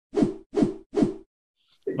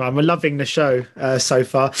I'm loving the show so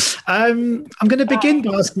far. I'm going to begin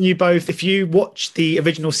by asking you both if you watched the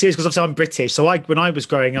original series, because obviously I'm British. So when I was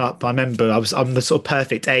growing up, I remember I'm the sort of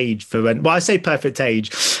perfect age for when. Well, I say perfect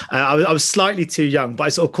age. I was slightly too young, but I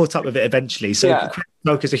sort of caught up with it eventually. So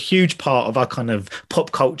Smoke is a huge part of our kind of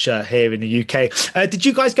pop culture here in the UK. Did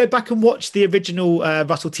you guys go back and watch the original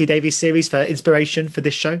Russell T Davies series for inspiration for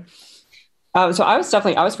this show? So I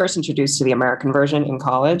was first introduced to the American version in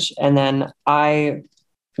college, and then I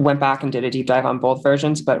went back and did a deep dive on both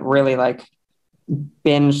versions, but really like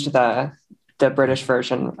binged the British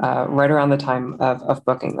version right around the time of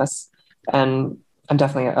booking this. And I'm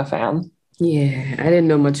definitely a fan. Yeah, I didn't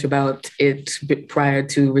know much about it prior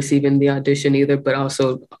to receiving the audition either, but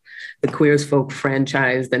also the Queer as Folk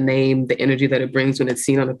franchise, the name, the energy that it brings when it's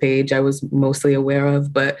seen on a page, I was mostly aware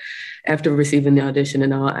of. But after receiving the audition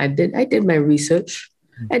and all, I did my research.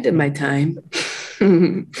 I did my time.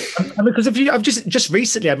 Because I've just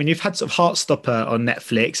recently, I mean, you've had sort of Heartstopper on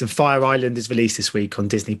Netflix, and Fire Island is released this week on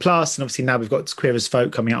Disney Plus, and obviously now we've got Queer as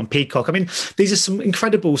Folk coming out on Peacock. I mean, these are some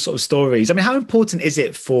incredible sort of stories. I mean, how important is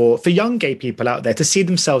it for young gay people out there to see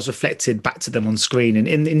themselves reflected back to them on screen and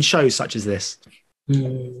in shows such as this?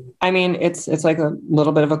 I mean, it's like a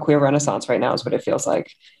little bit of a queer renaissance right now is what it feels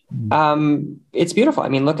like. It's beautiful. I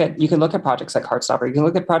mean, you can look at projects like Heartstopper, you can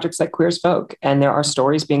look at projects like Queer as Folk, and there are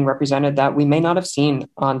stories being represented that we may not have seen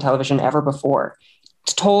on television ever before.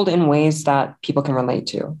 It's told in ways that people can relate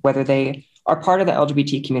to, whether they are part of the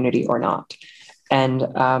LGBT community or not. And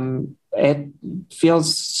it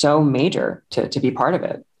feels so major to be part of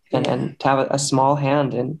it and to have a small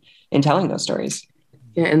hand in telling those stories.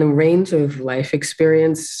 Yeah, and the range of life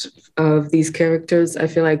experience of these characters, I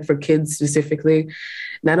feel like for kids specifically,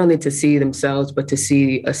 not only to see themselves, but to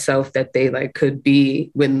see a self that they like could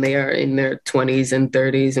be when they are in their 20s and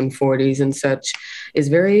 30s and 40s and such is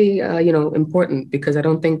very, important, because I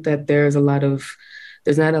don't think that there's not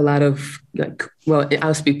a lot of like, well,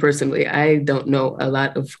 I'll speak personally. I don't know a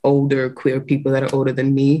lot of older queer people that are older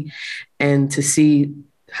than me, and to see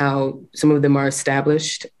how some of them are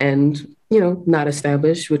established and not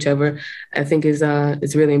established, whichever, I think is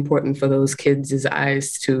really important for those kids'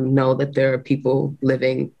 eyes to know that there are people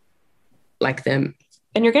living like them.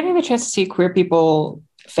 And you're getting the chance to see queer people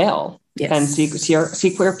fail and see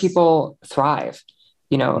queer people thrive.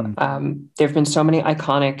 There have been so many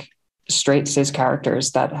iconic straight cis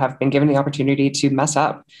characters that have been given the opportunity to mess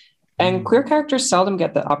up. And queer characters seldom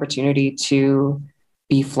get the opportunity to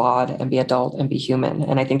be flawed and be adult and be human.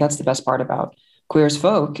 And I think that's the best part about Queer as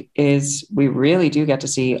Folk is we really do get to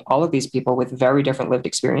see all of these people with very different lived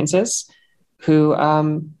experiences who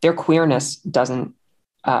their queerness doesn't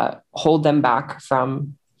hold them back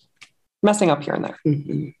from messing up here and there.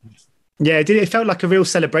 Mm-hmm. Yeah, it felt like a real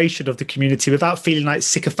celebration of the community without feeling like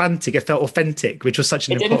sycophantic. It felt authentic, which was such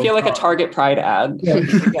an important It didn't feel like a Target Pride ad.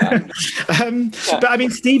 But I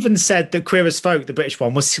mean, Stephen said that Queer as Folk, the British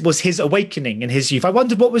one, was his awakening in his youth. I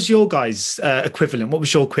wondered, what was your guys' equivalent? What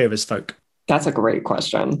was your Queer as Folk? That's a great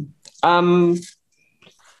question. I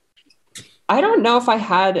don't know if I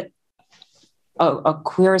had a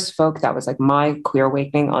Queer as Folk that was like my queer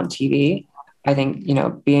awakening on TV. I think,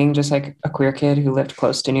 being just like a queer kid who lived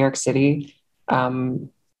close to New York City,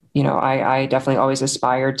 I definitely always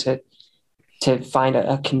aspired to find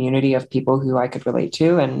a community of people who I could relate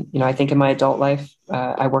to. And, I think in my adult life,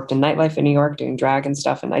 I worked in nightlife in New York doing drag and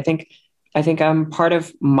stuff. And I think part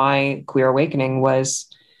of my queer awakening was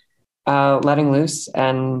letting loose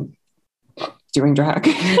and doing drag.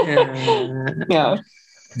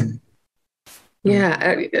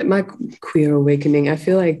 Yeah, my queer awakening, I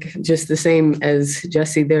feel like just the same as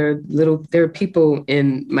Jesse, there are people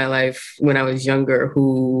in my life when I was younger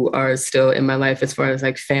who are still in my life as far as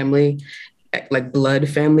like family, like blood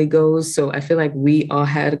family goes. So I feel like we all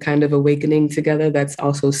had a kind of awakening together that's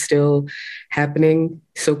also still happening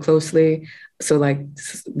so closely. So like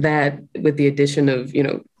that with the addition of,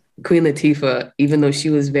 Queen Latifah, even though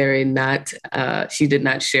she was she did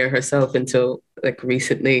not share herself until like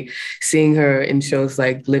recently, seeing her in shows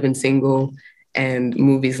like Living Single and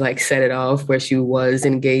movies like Set It Off, where she was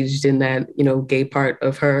engaged in that, gay part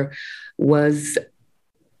of her it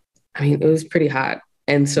was pretty hot.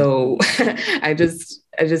 And so I just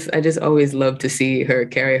always love to see her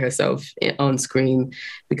carry herself on screen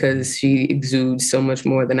because she exudes so much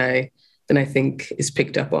more than I think is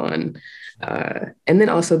picked up on. And then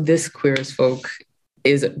also this Queer as Folk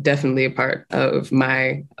is definitely a part of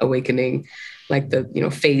my awakening, like the,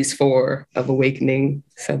 phase 4 of awakening.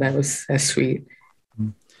 So that's sweet.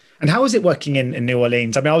 And how was it working in New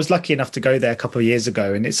Orleans? I mean, I was lucky enough to go there a couple of years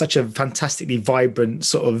ago, and it's such a fantastically vibrant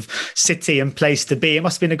sort of city and place to be. It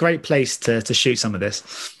must have been a great place to shoot some of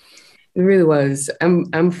this. It really was.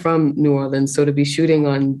 I'm from New Orleans, so to be shooting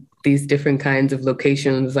on these different kinds of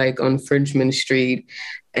locations, like on Frenchman Street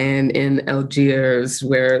and in Algiers,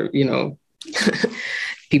 where, you know,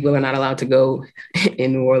 people are not allowed to go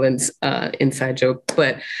in New Orleans, inside joke,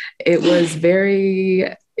 but it was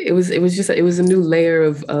very... It was a new layer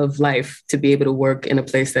of life to be able to work in a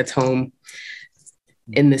place that's home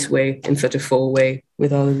in this way, in such a full way,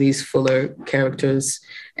 with all of these fuller characters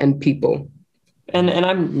and people. And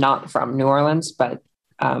I'm not from New Orleans, but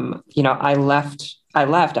you know, I left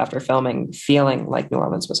after filming feeling like New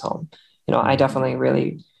Orleans was home. You know, I definitely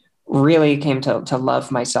really came to love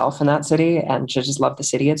myself in that city, and to just love the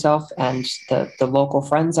city itself and the local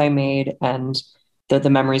friends I made and the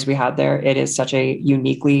memories we had there. It is such a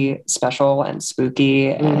uniquely special and spooky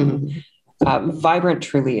and vibrant,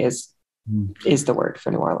 truly is the word for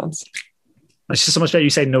New Orleans. It's just so much better you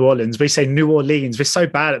say New Orleans. We say New Orleans. We're so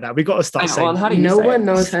bad at that. We got to start saying. How do you no one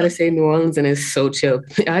knows how to say New Orleans, and it's so chill.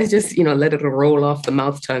 I just, you know, let it roll off the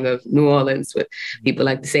mouth tongue of New Orleans. With people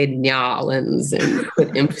like to say New Orleans and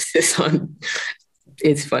put emphasis on.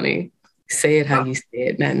 It's funny. Say it how you say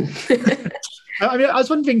it, man. I mean, I was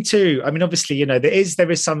wondering too. I mean, obviously, you know, there is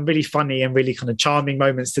some really funny and really kind of charming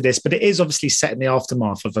moments to this, but it is obviously set in the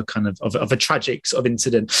aftermath of a kind of a tragic sort of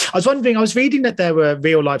incident. I was wondering. I was reading that there were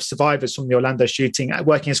real life survivors from the Orlando shooting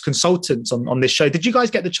working as consultants on this show. Did you guys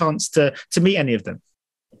get the chance to meet any of them?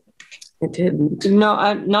 I didn't.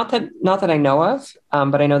 No, not that I know of,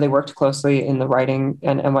 but I know they worked closely in the writing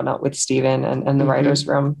and whatnot with Steven and the writers'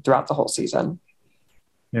 room throughout the whole season.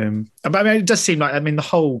 But I mean, it does seem like, I mean, the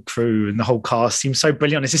whole crew and the whole cast seems so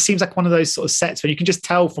brilliant. It just seems like one of those sort of sets where you can just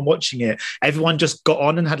tell from watching it, everyone just got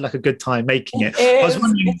on and had like a good time making it. I was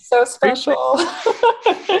wondering, it's so special.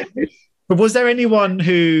 But was there anyone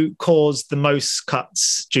who caused the most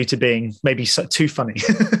cuts due to being maybe too funny?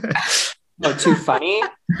 Oh, too funny?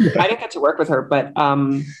 I didn't get to work with her, but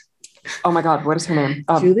oh my God, what is her name?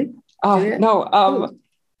 Julie? Oh, no.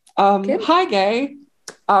 Hi, Gay.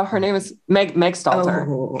 Her name is Meg Stalter.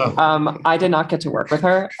 Oh. I did not get to work with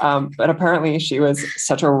her, but apparently she was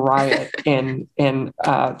such a riot in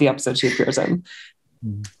the episode she appears in.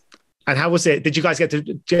 And how was it? Did you guys get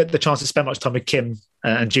the chance to spend much time with Kim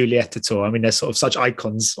and Juliet at all? I mean, they're sort of such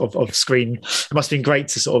icons of screen. It must have been great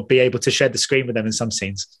to sort of be able to share the screen with them in some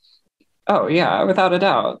scenes. Oh, yeah, without a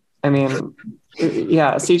doubt. I mean,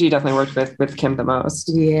 yeah, CG definitely worked with Kim the most.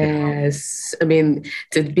 Yes. I mean,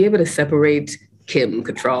 to be able to separate Kim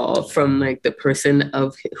Cattrall from like the person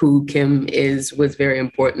of who Kim is was very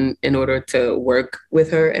important in order to work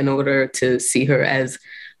with her, in order to see her as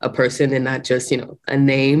a person and not just, you know, a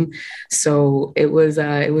name. So it was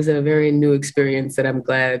a very new experience that I'm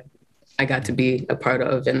glad I got to be a part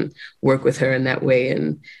of and work with her in that way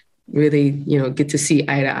and really, you know, get to see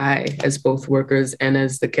eye to eye as both workers and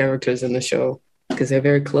as the characters in the show, because they're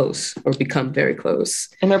very close or become very close.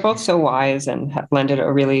 And they're both so wise and have blended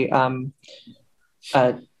a really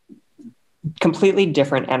completely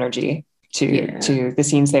different energy to the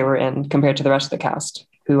scenes they were in compared to the rest of the cast,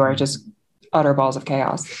 who are just utter balls of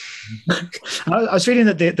chaos. I was reading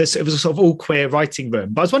that it was a sort of all queer writing room,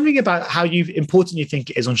 but I was wondering about how important you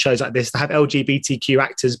think it is on shows like this to have LGBTQ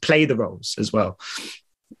actors play the roles as well.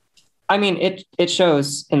 I mean, it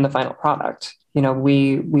shows in the final product. You know,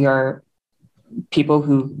 we are people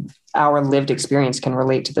who our lived experience can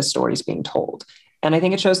relate to the stories being told. And I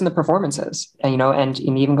think it shows in the performances, and, you know, and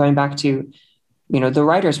even going back to, you know, the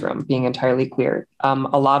writer's room being entirely queer. A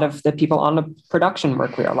lot of the people on the production were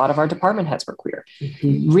queer. A lot of our department heads were queer.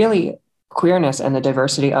 Mm-hmm. Really, queerness and the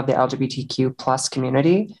diversity of the LGBTQ plus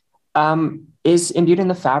community is imbued in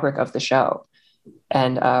the fabric of the show.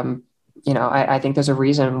 And, you know, I think there's a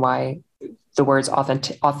reason why the words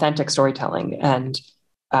authentic storytelling and,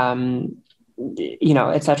 you know,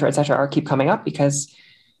 et cetera, are keep coming up, because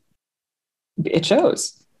it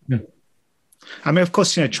shows. Yeah. I mean, of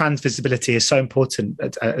course, you know, trans visibility is so important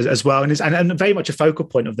as well, and very much a focal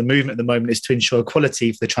point of the movement at the moment is to ensure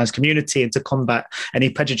equality for the trans community and to combat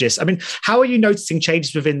any prejudice. I mean, how are you noticing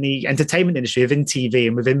changes within the entertainment industry, within TV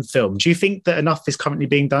and within film? Do you think that enough is currently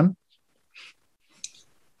being done?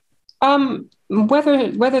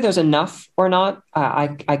 Whether there's enough or not,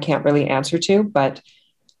 I can't really answer to, but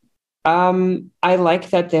I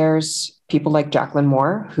like that there's people like Jacqueline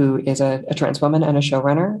Moore, who is a trans woman and a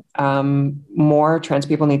showrunner. More trans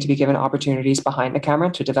people need to be given opportunities behind the camera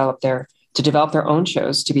to develop their own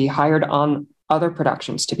shows, to be hired on other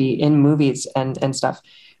productions, to be in movies and stuff.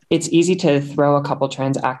 it's easy to throw a couple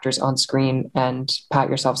trans actors on screen and pat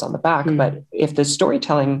yourselves on the back. But if the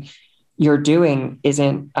storytelling you're doing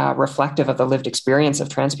isn't reflective of the lived experience of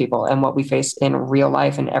trans people and what we face in real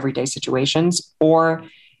life and everyday situations, or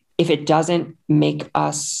if it doesn't make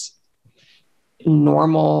us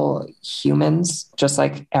normal humans, just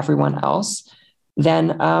like everyone else,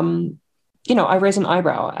 then, I raise an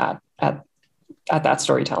eyebrow at that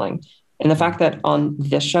storytelling. And the fact that on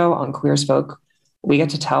this show, on Queer as Folk, we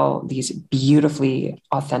get to tell these beautifully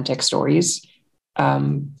authentic stories.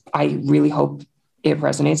 I really hope it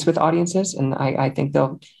resonates with audiences, and I think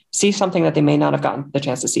they'll see something that they may not have gotten the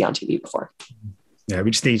chance to see on TV before. Yeah,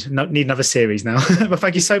 we just need another series now. But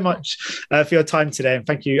thank you so much for your time today, and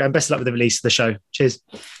thank you, and best of luck with the release of the show. Cheers.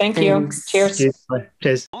 Thank you. Cheers.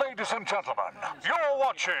 Cheers. Ladies and gentlemen, you're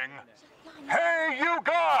watching Hey You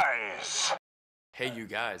Guys. Hey You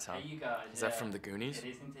Guys, huh? Hey You Guys. Is that from the Goonies? It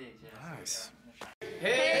is indeed, yes. Nice.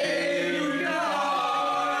 Hey You